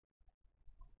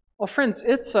Well, friends,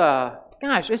 it's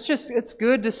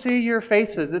good to see your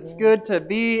faces. It's good to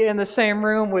be in the same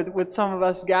room with some of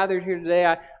us gathered here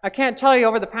today. I can't tell you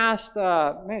over the past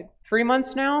maybe 3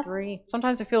 months now.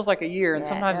 Sometimes it feels like a year, and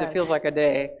sometimes it feels like a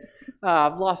day.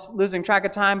 Losing track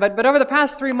of time. But over the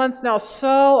past 3 months now, so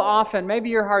often, maybe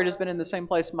your heart has been in the same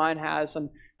place mine has, and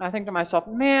I think to myself,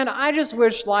 man, I just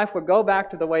wish life would go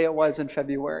back to the way it was in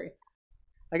February.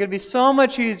 Like, it'd be so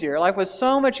much easier. Life was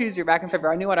so much easier back in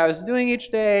February. I knew what I was doing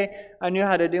each day. I knew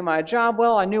how to do my job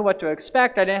well. I knew what to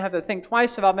expect. I didn't have to think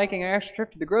twice about making an extra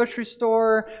trip to the grocery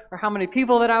store, or how many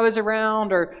people that I was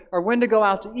around, or when to go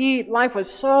out to eat. Life was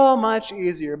so much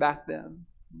easier back then.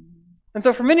 And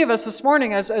so for many of us this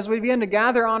morning, as we begin to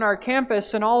gather on our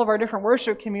campus and all of our different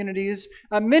worship communities,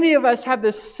 many of us have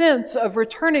this sense of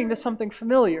returning to something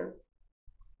familiar.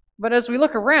 But as we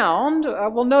look around,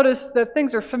 we'll notice that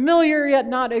things are familiar yet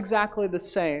not exactly the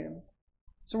same.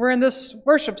 So we're in this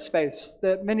worship space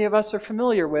that many of us are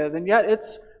familiar with, and yet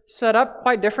it's set up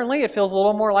quite differently. It feels a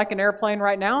little more like an airplane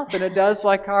right now than it does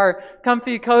like our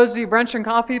comfy, cozy brunch and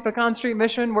coffee Pecan Street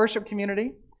Mission worship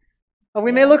community.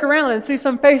 We may look around and see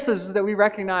some faces that we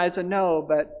recognize and know,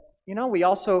 but we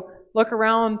also look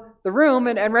around the room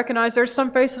and recognize there's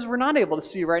some faces we're not able to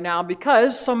see right now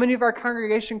because so many of our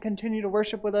congregation continue to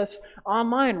worship with us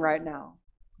online right now.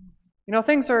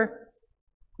 Things are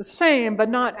the same, but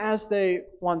not as they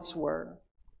once were.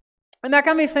 And that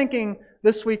got me thinking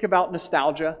this week about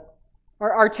nostalgia,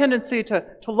 our tendency to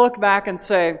look back and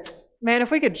say, man,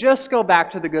 if we could just go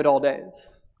back to the good old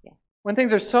days, when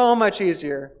things are so much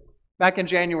easier, back in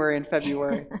January and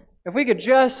February. If we could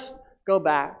just go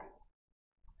back.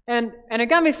 And it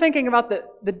got me thinking about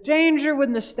the danger with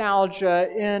nostalgia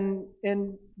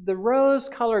in the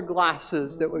rose-colored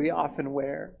glasses that we often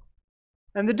wear.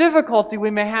 And the difficulty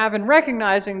we may have in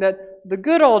recognizing that the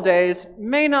good old days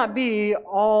may not be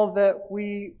all that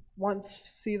we once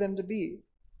see them to be.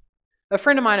 A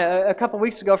friend of mine a couple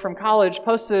weeks ago from college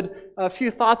posted a few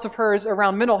thoughts of hers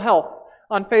around mental health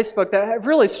on Facebook that have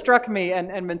really struck me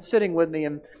and been sitting with me.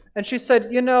 And she said,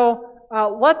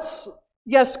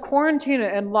 quarantine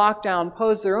and lockdown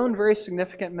pose their own very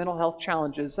significant mental health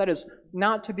challenges. That is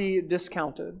not to be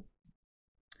discounted.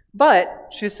 But,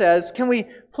 she says, can we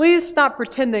please stop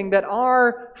pretending that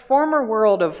our former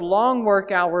world of long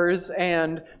work hours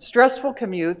and stressful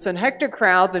commutes and hectic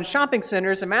crowds and shopping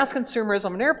centers and mass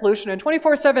consumerism and air pollution and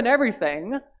 24/7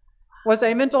 everything was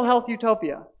a mental health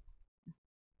utopia?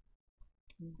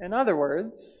 In other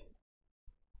words,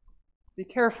 be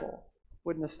careful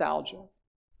with nostalgia.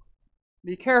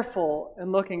 Be careful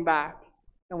in looking back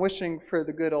and wishing for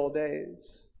the good old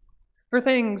days. For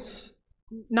things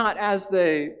not as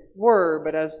they were,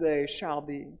 but as they shall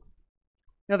be.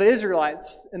 The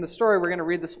Israelites, in the story we're going to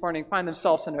read this morning, find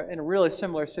themselves in a really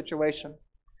similar situation.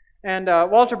 And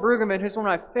Walter Brueggemann, who's one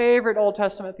of my favorite Old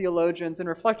Testament theologians, in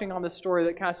reflecting on this story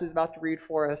that Cassie's about to read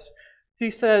for us, he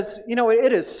says,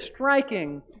 it is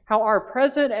striking how our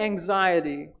present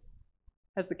anxiety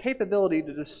has the capability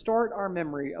to distort our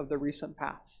memory of the recent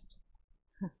past.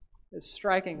 It's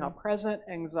striking how present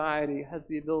anxiety has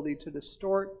the ability to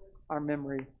distort our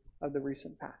memory of the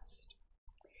recent past.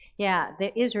 Yeah,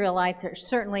 the Israelites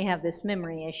certainly have this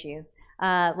memory issue.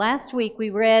 Last week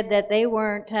we read that they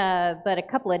weren't but a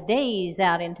couple of days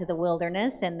out into the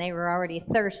wilderness, and they were already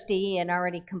thirsty and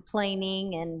already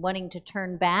complaining and wanting to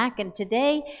turn back. And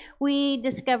today we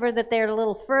discover that they're a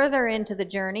little further into the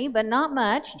journey, but not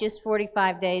much, just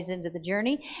 45 days into the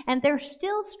journey, and they're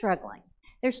still struggling.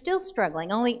 They're still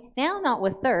struggling, only now not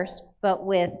with thirst, but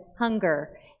with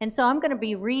hunger. And so I'm going to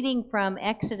be reading from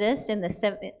Exodus in the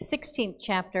 16th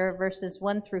chapter, verses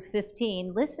 1 through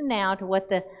 15. Listen now to what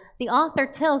the author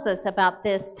tells us about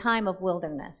this time of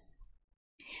wilderness.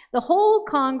 The whole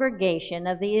congregation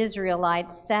of the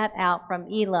Israelites set out from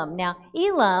Elim. Now,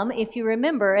 Elim, if you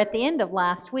remember, at the end of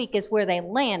last week is where they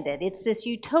landed. It's this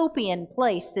utopian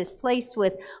place, this place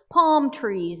with palm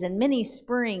trees and many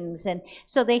springs. And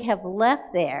so they have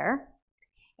left there.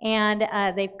 And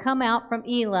they've come out from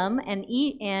Elim, and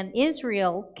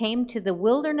Israel came to the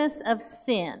wilderness of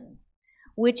Sin,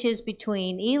 which is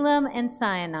between Elim and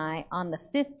Sinai, on the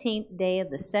 15th day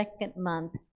of the second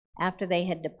month after they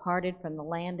had departed from the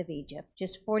land of Egypt,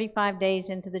 just 45 days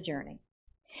into the journey.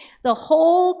 The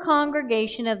whole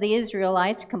congregation of the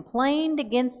Israelites complained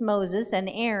against Moses and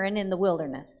Aaron in the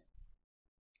wilderness.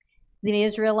 The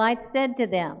Israelites said to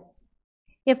them,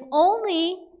 "If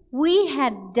only we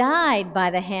had died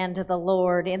by the hand of the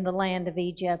Lord in the land of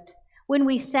Egypt, when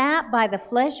we sat by the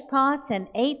flesh pots and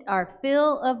ate our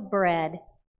fill of bread.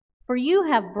 For you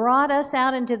have brought us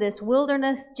out into this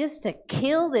wilderness just to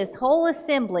kill this whole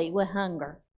assembly with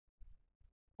hunger."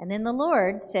 And then the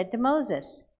Lord said to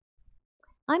Moses,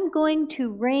 I'm going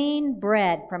to rain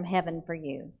bread from heaven for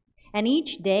you, and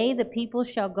each day the people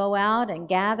shall go out and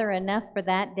gather enough for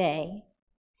that day.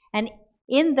 And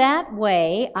in that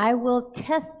way I will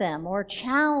test them or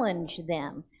challenge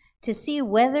them to see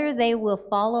whether they will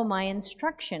follow my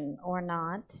instruction or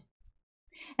not.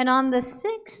 And on the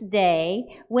sixth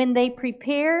day, when they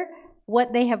prepare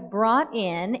what they have brought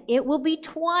in, it will be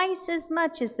twice as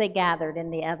much as they gathered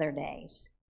in the other days.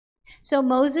 So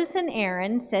Moses and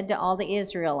Aaron said to all the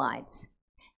Israelites,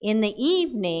 in the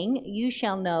evening you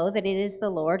shall know that it is the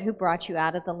Lord who brought you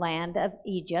out of the land of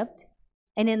Egypt,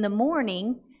 and in the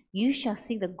morning you shall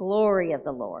see the glory of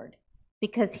the Lord,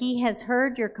 because he has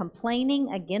heard your complaining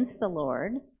against the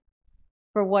Lord.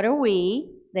 For what are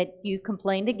we that you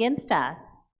complained against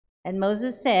us? And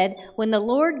Moses said, when the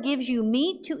Lord gives you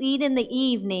meat to eat in the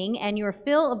evening and your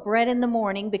fill of bread in the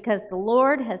morning, because the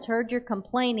Lord has heard your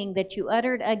complaining that you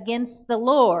uttered against the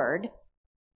Lord,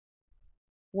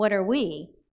 what are we?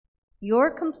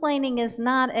 Your complaining is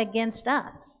not against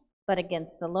us, but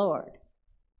against the Lord.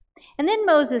 And then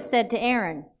Moses said to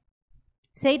Aaron,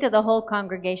 say to the whole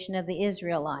congregation of the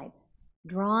Israelites,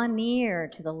 draw near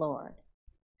to the Lord,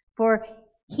 for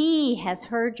he has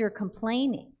heard your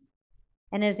complaining.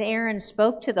 And as Aaron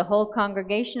spoke to the whole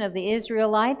congregation of the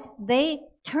Israelites, they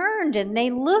turned and they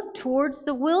looked towards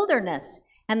the wilderness,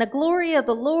 and the glory of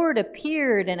the Lord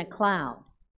appeared in a cloud.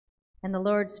 And the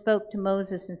Lord spoke to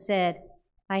Moses and said,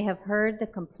 I have heard the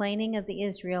complaining of the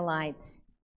Israelites.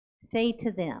 Say to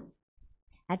them,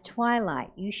 at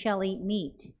twilight you shall eat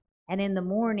meat, and in the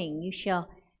morning you shall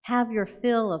have your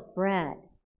fill of bread,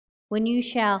 when you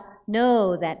shall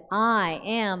know that I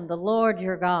am the Lord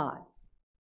your God.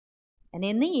 And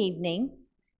in the evening,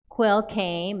 quail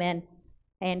came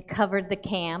and covered the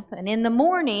camp. And in the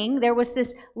morning, there was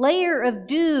this layer of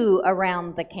dew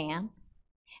around the camp.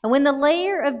 And when the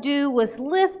layer of dew was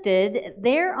lifted,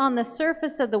 there on the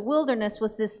surface of the wilderness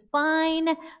was this fine,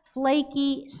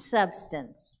 flaky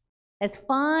substance, as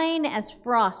fine as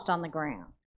frost on the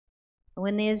ground. And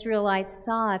when the Israelites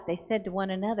saw it, they said to one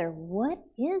another, what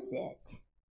is it?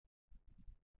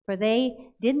 For they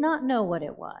did not know what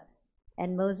it was.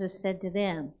 And Moses said to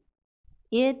them,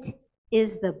 it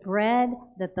is the bread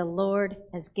that the Lord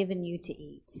has given you to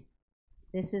eat.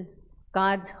 This is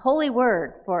God's holy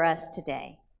word for us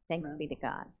today. Thanks be to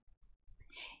God.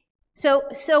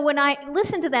 So when I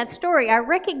listen to that story, I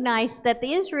recognize that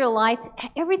the Israelites,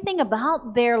 everything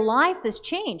about their life has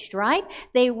changed, right?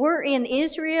 They were in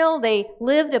Israel, they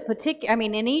lived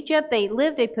in Egypt, they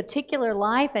lived a particular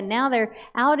life, and now they're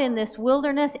out in this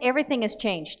wilderness. Everything has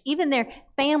changed. Even their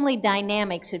family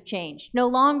dynamics have changed. No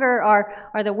longer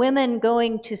are the women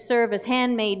going to serve as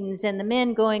handmaidens and the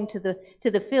men going to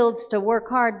the fields to work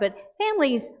hard, but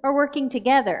families are working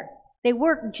together. They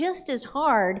work just as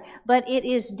hard, but it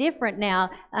is different now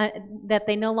that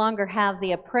they no longer have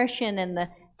the oppression and the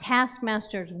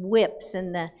taskmaster's whips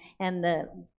and the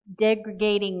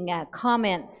degrading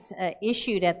comments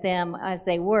issued at them as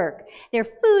they work. Their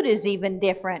food is even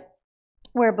different.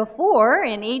 Where before,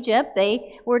 in Egypt,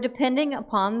 they were depending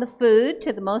upon the food,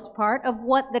 to the most part, of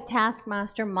what the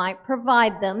taskmaster might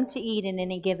provide them to eat in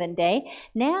any given day.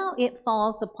 Now it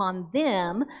falls upon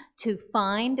them to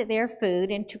find their food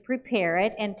and to prepare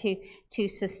it and to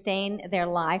sustain their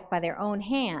life by their own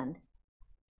hand.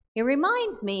 It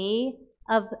reminds me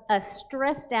of a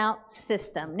stressed out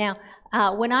system. Now,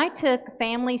 when I took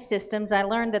family systems, I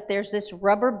learned that there's this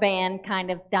rubber band kind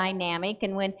of dynamic,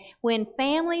 and when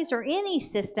families or any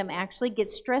system actually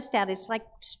gets stressed out, it's like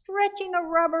stretching a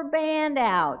rubber band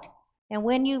out. And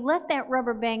when you let that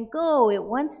rubber band go, it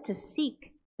wants to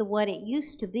seek what it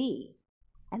used to be.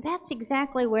 And that's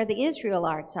exactly where the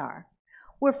Israelites are.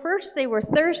 Where first they were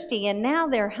thirsty and now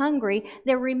they're hungry,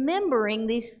 they're remembering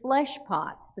these flesh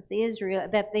pots that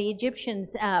the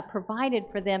Egyptians provided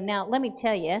for them. Now, let me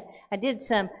tell you, I did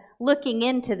some looking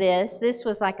into this. This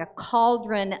was like a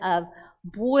cauldron of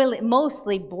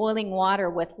mostly boiling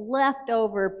water with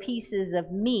leftover pieces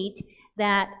of meat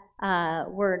that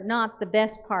were not the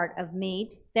best part of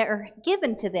meat that are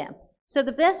given to them. So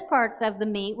the best parts of the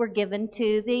meat were given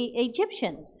to the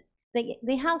Egyptians.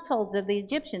 The households of the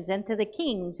Egyptians, and to the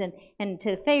kings, and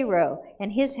to Pharaoh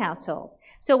and his household.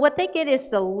 So what they get is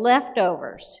the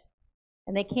leftovers,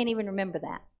 and they can't even remember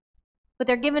that. What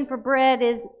they're given for bread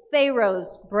is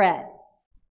Pharaoh's bread.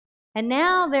 And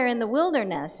now they're in the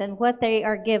wilderness, and what they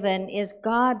are given is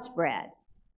God's bread.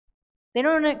 They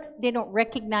don't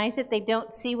recognize it. They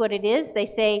don't see what it is. They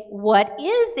say, what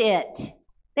is it?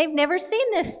 They've never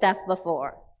seen this stuff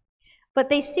before. But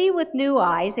they see with new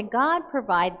eyes, and God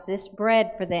provides this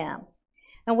bread for them.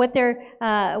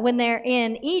 And when they're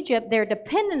in Egypt, they're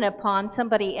dependent upon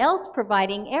somebody else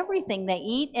providing everything they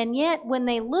eat. And yet, when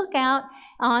they look out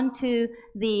onto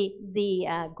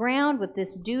the ground with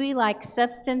this dewy-like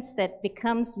substance that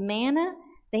becomes manna,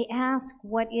 they ask,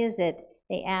 what is it?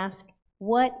 They ask,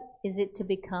 what is it to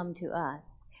become to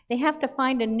us? They have to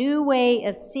find a new way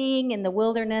of seeing in the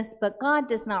wilderness, but God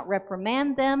does not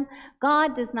reprimand them.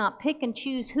 God does not pick and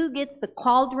choose who gets the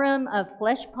cauldron of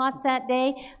flesh pots that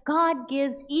day. God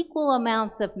gives equal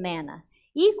amounts of manna,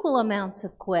 equal amounts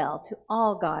of quail to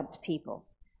all God's people.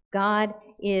 God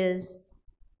is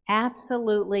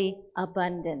absolutely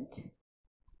abundant.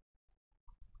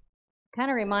 Kind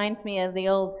of reminds me of the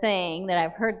old saying that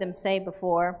I've heard them say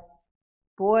before.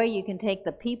 Boy, you can take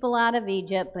the people out of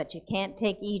Egypt, but you can't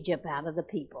take Egypt out of the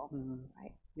people. Mhm.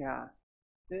 Right? Yeah.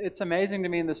 It's amazing to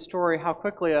me in this story how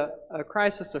quickly a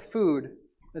crisis of food,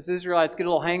 as Israelites get a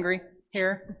little hangry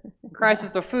here, a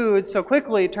crisis of food so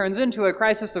quickly turns into a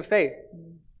crisis of faith. I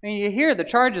mean, you hear the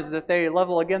charges that they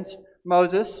level against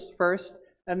Moses first,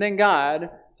 and then God.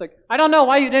 It's like, I don't know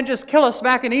why you didn't just kill us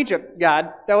back in Egypt,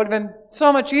 God. That would have been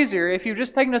so much easier. If you'd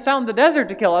just taken us out in the desert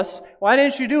to kill us, why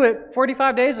didn't you do it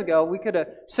 45 days ago? We could have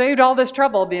saved all this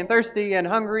trouble being thirsty and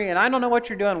hungry, and I don't know what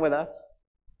you're doing with us.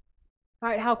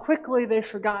 Right? How quickly they've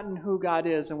forgotten who God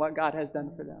is and what God has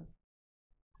done for them.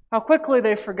 How quickly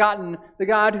they've forgotten the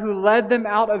God who led them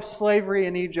out of slavery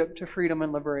in Egypt to freedom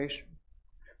and liberation.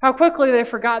 How quickly they've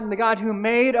forgotten the God who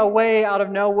made a way out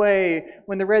of no way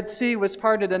when the Red Sea was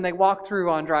parted and they walked through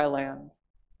on dry land.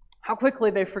 How quickly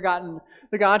they've forgotten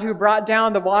the God who brought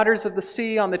down the waters of the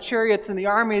sea on the chariots and the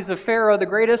armies of Pharaoh, the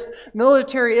greatest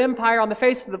military empire on the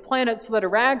face of the planet, so that a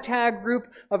ragtag group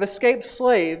of escaped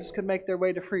slaves could make their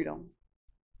way to freedom.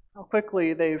 How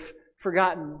quickly they've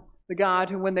forgotten the God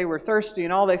who, when they were thirsty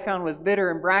and all they found was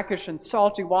bitter and brackish and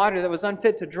salty water that was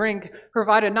unfit to drink,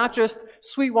 provided not just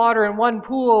sweet water in one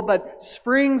pool, but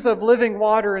springs of living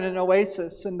water in an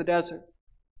oasis in the desert.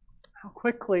 How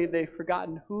quickly they've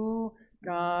forgotten who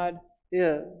God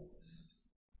is.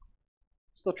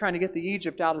 Still trying to get the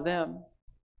Egypt out of them.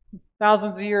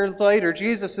 Thousands of years later,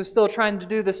 Jesus is still trying to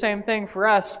do the same thing for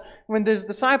us. When his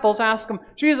disciples ask him,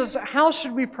 Jesus, how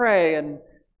should we pray? And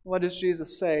what does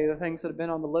Jesus say? The things that have been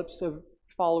on the lips of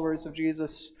followers of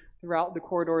Jesus throughout the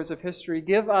corridors of history.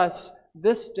 Give us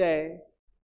this day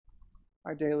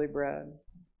our daily bread.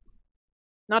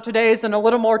 Not today's and a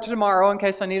little more tomorrow in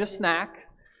case I need a snack.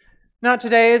 Not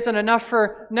today's and enough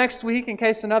for next week in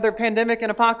case another pandemic and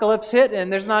apocalypse hit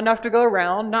and there's not enough to go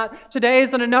around. Not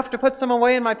today's and enough to put some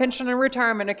away in my pension and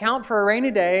retirement account for a rainy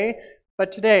day,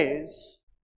 but today's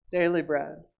daily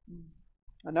bread.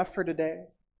 Enough for today.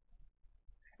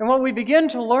 And what we begin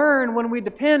to learn when we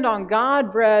depend on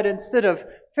God bread instead of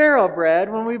Pharaoh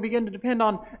bread, when we begin to depend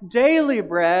on daily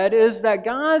bread, is that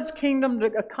God's kingdom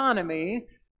economy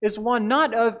is one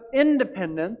not of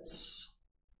independence,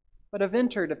 but of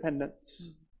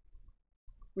interdependence.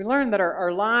 We learn that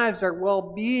our lives, our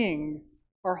well-being,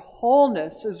 our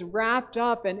wholeness is wrapped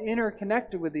up and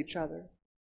interconnected with each other.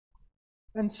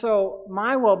 And so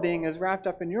my well-being is wrapped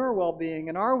up in your well-being,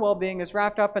 and our well-being is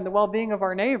wrapped up in the well-being of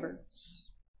our neighbors.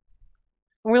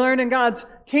 And we learn in God's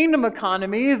kingdom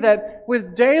economy that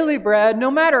with daily bread,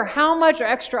 no matter how much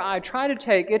extra I try to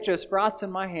take, it just rots in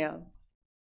my hands.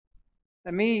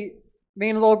 And me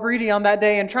being a little greedy on that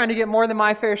day and trying to get more than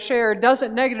my fair share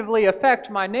doesn't negatively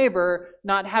affect my neighbor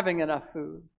not having enough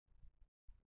food.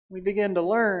 We begin to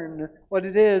learn what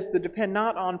it is to depend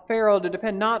not on Pharaoh, to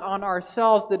depend not on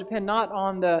ourselves, to depend not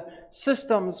on the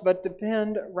systems, but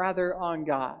depend rather on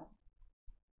God,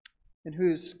 in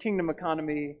whose kingdom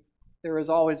economy there is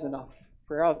always enough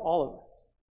for all of us.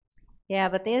 Yeah,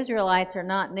 but the Israelites are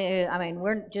not new. I mean,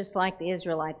 we're just like the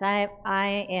Israelites. I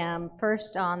am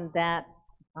first on that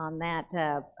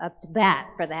up to bat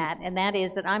for that, and that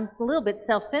is that I'm a little bit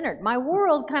self-centered. My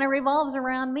world kind of revolves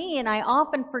around me, and I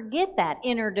often forget that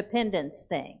interdependence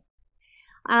thing.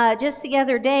 Just the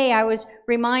other day, I was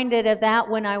reminded of that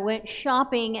when I went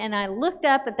shopping, and I looked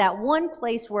up at that one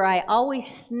place where I always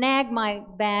snag my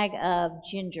bag of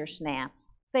ginger snaps.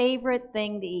 Favorite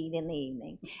thing to eat in the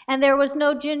evening. And there was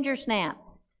no ginger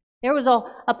snaps. There was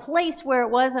a place where it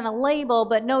wasn't a label,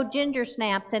 but no ginger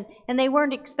snaps, and they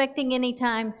weren't expecting any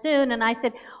time soon. And I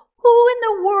said, who in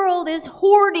the world is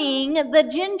hoarding the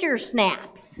ginger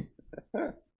snaps?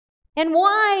 And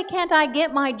why can't I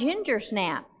get my ginger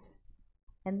snaps?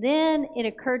 And then it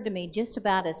occurred to me just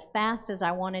about as fast as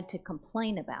I wanted to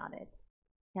complain about it,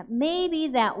 that maybe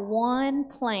that one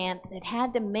plant that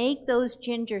had to make those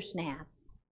ginger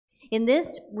snaps in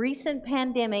this recent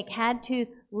pandemic had to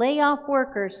lay off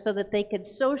workers so that they could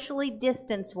socially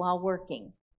distance while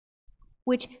working,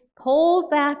 which pulled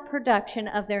back production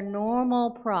of their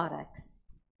normal products.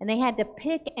 And they had to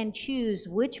pick and choose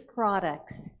which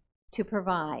products to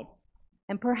provide.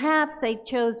 And perhaps they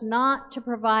chose not to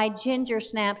provide ginger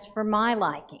snaps for my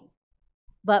liking,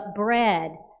 but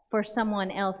bread for someone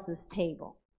else's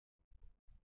table.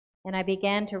 And I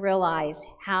began to realize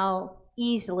how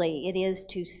easily it is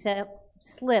to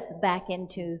slip back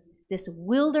into this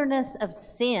wilderness of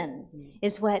sin,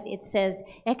 is what it says.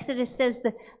 Exodus says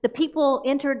that the people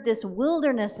entered this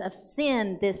wilderness of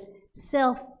sin, this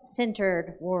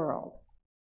self-centered world.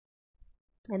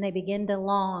 And they begin to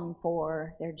long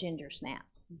for their ginger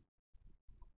snaps.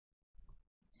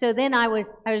 So then I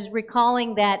was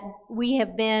recalling that we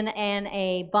have been in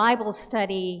a Bible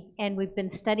study, and we've been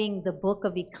studying the book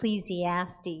of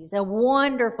Ecclesiastes, a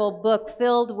wonderful book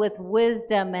filled with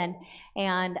wisdom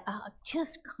and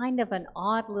just kind of an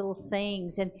odd little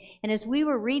sayings. And as we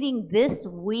were reading this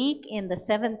week in the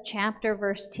 7th chapter,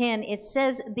 verse 10, it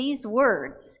says these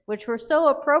words, which were so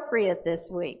appropriate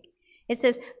this week. It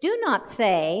says, "Do not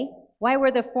say, 'Why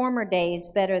were the former days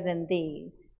better than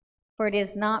these?' For it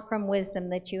is not from wisdom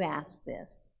that you ask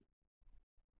this."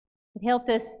 It helped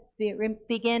us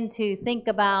begin to think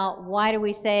about, why do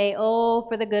we say, "Oh,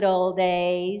 for the good old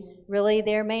days"? Really,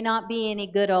 there may not be any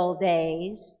good old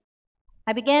days.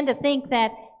 I began to think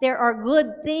that there are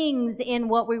good things in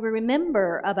what we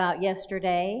remember about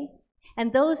yesterday,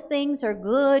 and those things are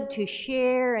good to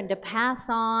share and to pass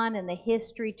on in the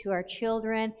history to our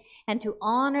children and to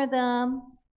honor them.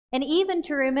 And even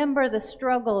to remember the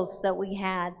struggles that we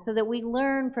had, so that we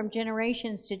learn from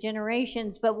generations to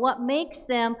generations. But what makes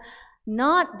them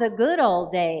not the good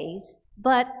old days,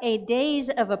 but a days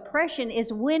of oppression,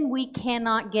 is when we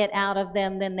cannot get out of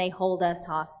them, then they hold us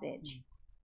hostage.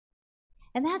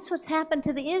 And that's what's happened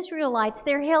to the Israelites.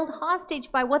 They're held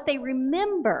hostage by what they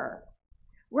remember,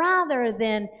 rather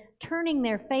than turning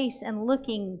their face and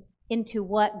looking into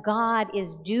what God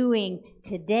is doing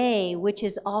today, which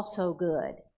is also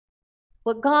good.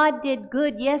 What God did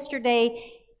good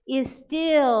yesterday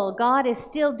God is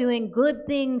still doing good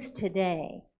things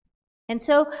today. And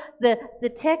so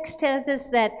the text tells us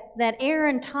that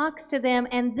Aaron talks to them,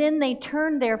 and then they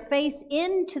turn their face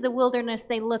into the wilderness.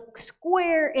 They look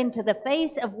square into the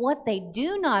face of what they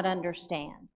do not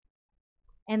understand.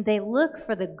 And they look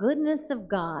for the goodness of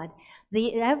God,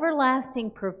 the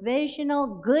everlasting provisional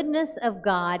goodness of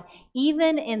God,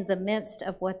 even in the midst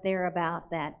of what they're about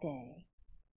that day.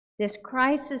 This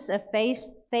crisis of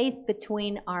faith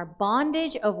between our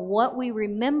bondage of what we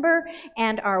remember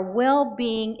and our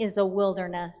well-being is a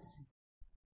wilderness.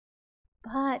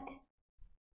 But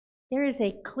there is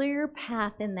a clear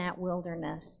path in that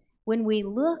wilderness. When we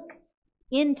look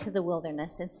into the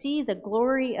wilderness and see the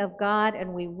glory of God,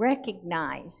 and we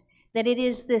recognize that it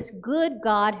is this good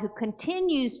God who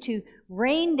continues to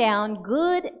rain down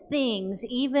good things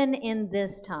even in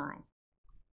this time.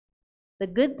 The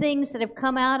good things that have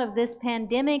come out of this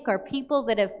pandemic are people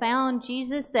that have found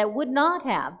Jesus that would not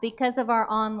have because of our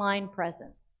online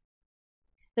presence.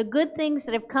 The good things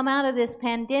that have come out of this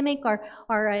pandemic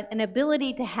are an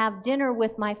ability to have dinner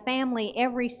with my family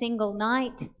every single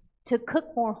night, to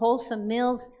cook more wholesome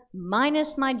meals,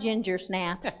 minus my ginger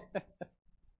snaps.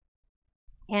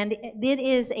 And it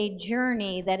is a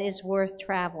journey that is worth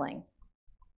traveling.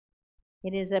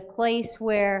 It is a place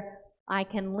where I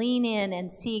can lean in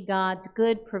and see God's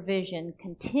good provision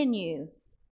continue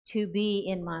to be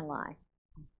in my life.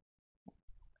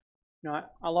 You know,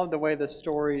 I love the way this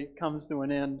story comes to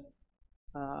an end.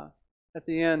 At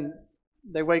the end,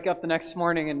 they wake up the next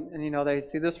morning and you know, they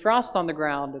see this frost on the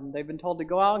ground, and they've been told to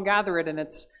go out and gather it, and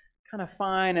it's kind of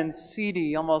fine and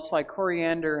seedy, almost like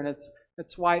coriander, and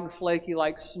it's white and flaky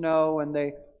like snow,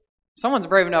 and someone's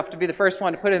brave enough to be the first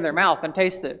one to put it in their mouth and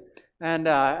taste it. And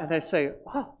they say,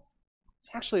 "Oh, this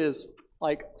actually is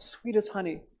like sweet as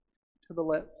honey to the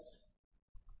lips."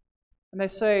 And they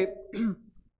say,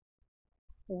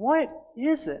 "What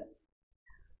is it?"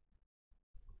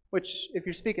 Which, if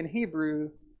you're speaking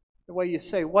Hebrew, the way you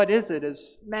say "what is it"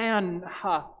 is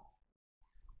manha.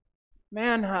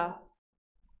 Manha.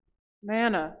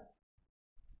 Manna.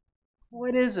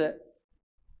 What is it?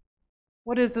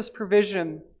 What is this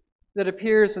provision that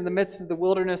appears in the midst of the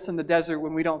wilderness and the desert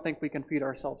when we don't think we can feed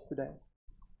ourselves today?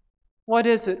 What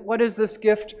is it? What is this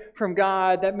gift from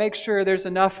God that makes sure there's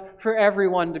enough for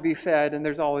everyone to be fed and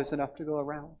there's always enough to go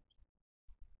around?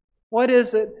 What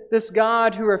is it, this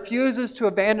God who refuses to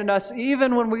abandon us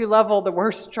even when we level the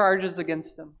worst charges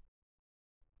against Him?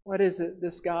 What is it,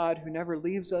 this God who never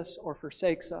leaves us or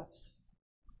forsakes us,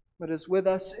 but is with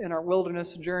us in our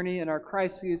wilderness journey and our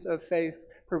crises of faith,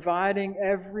 providing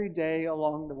every day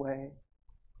along the way?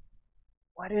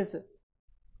 What is it?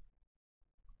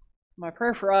 My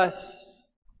prayer for us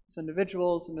as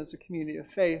individuals and as a community of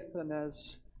faith and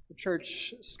as the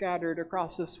church scattered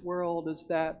across this world is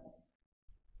that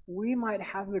we might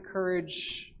have the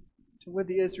courage to, with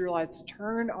the Israelites,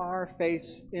 turn our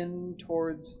face in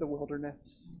towards the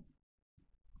wilderness.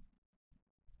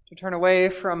 To turn away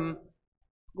from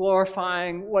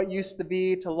glorifying what used to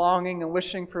be, to longing and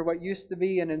wishing for what used to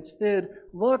be, and instead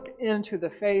look into the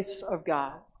face of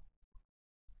God.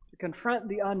 To confront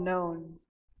the unknown.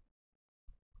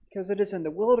 Because it is in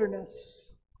the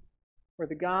wilderness where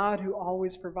the God who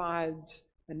always provides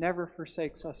and never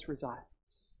forsakes us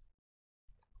resides.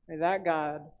 May that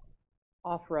God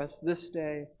offer us this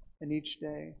day and each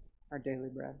day our daily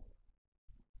bread.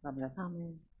 Amen.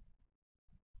 Amen.